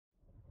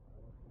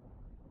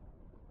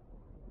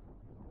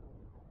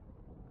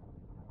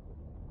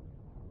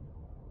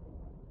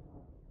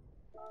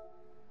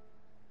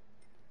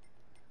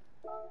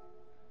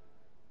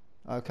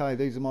Okay,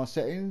 these are my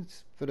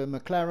settings for the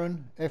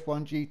McLaren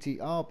F1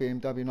 GTR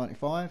BMW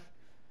 95.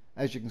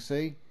 As you can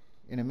see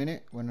in a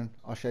minute when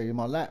I show you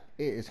my lap,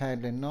 it is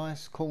handling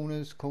nice.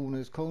 Corners,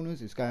 corners,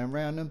 corners, it's going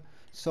around them.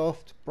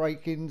 Soft,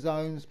 braking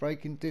zones,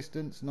 braking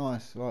distance,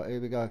 nice. Right, here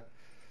we go.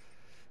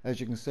 As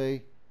you can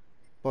see,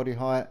 body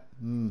height,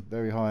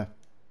 very high.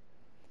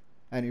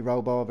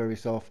 Anti-roll bar, very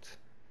soft.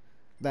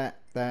 That,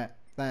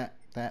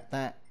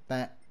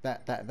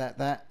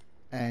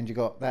 and you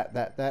got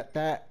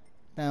that.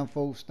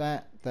 Downforce,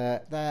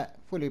 that,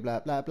 fully blah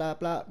blah blah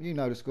blah. You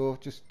know the score.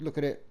 Just look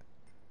at it,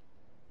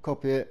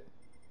 copy it,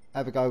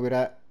 have a go with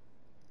that,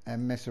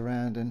 and mess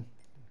around and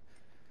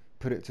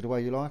put it to the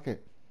way you like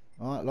it.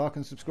 Alright, like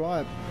and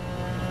subscribe.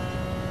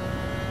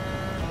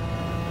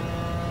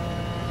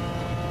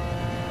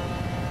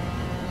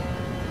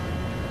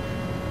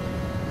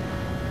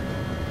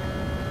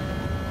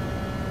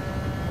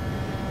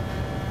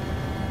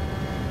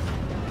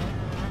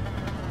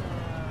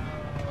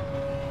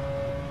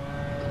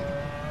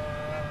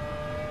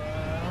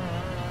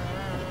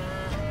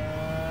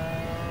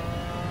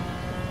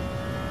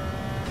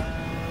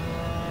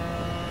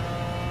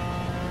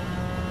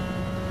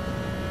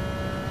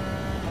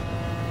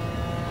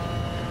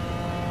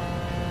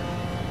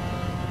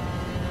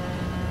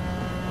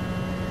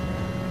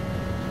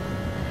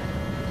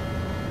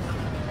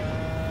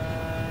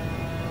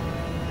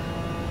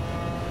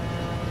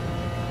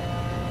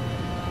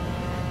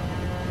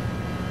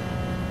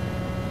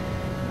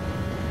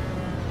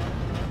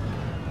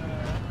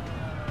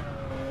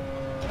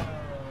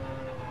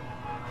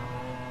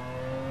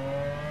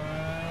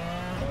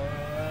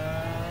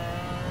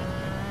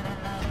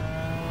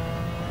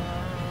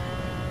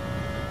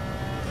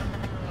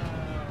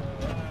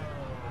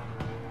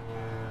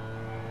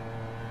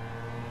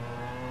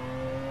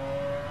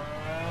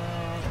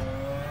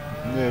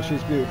 Yeah,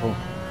 she's beautiful.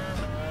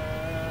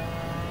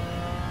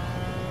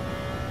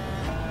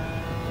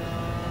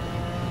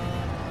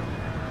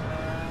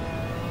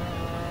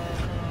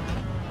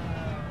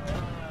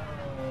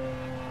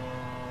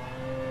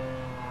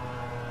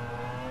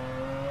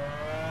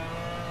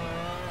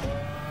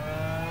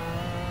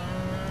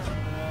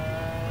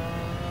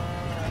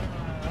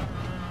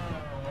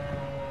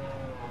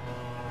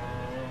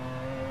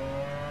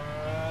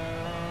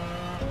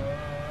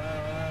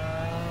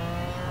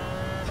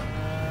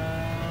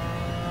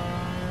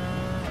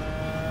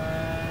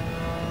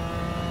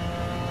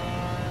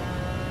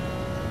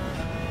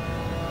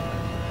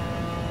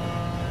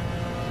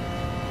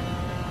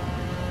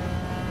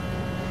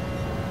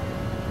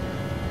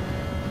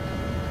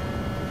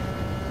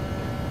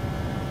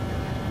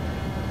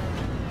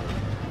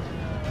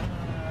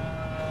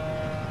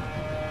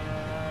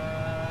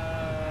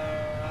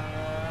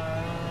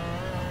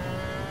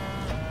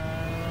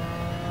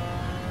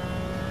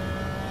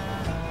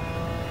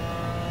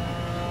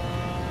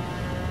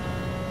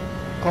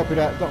 Copy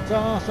that, Dr.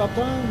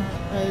 Subtone.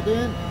 How you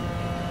doing?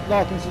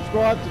 Like and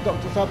subscribe to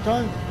Dr.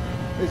 Subtone.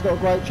 He's got a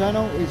great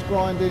channel. He's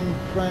grinding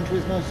Gran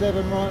Turismo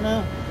 7 right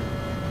now.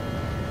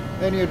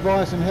 Any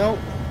advice and help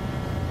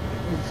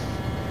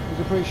is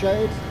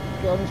appreciated.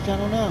 Get on his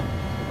channel now.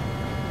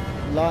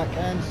 Like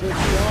and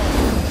subscribe.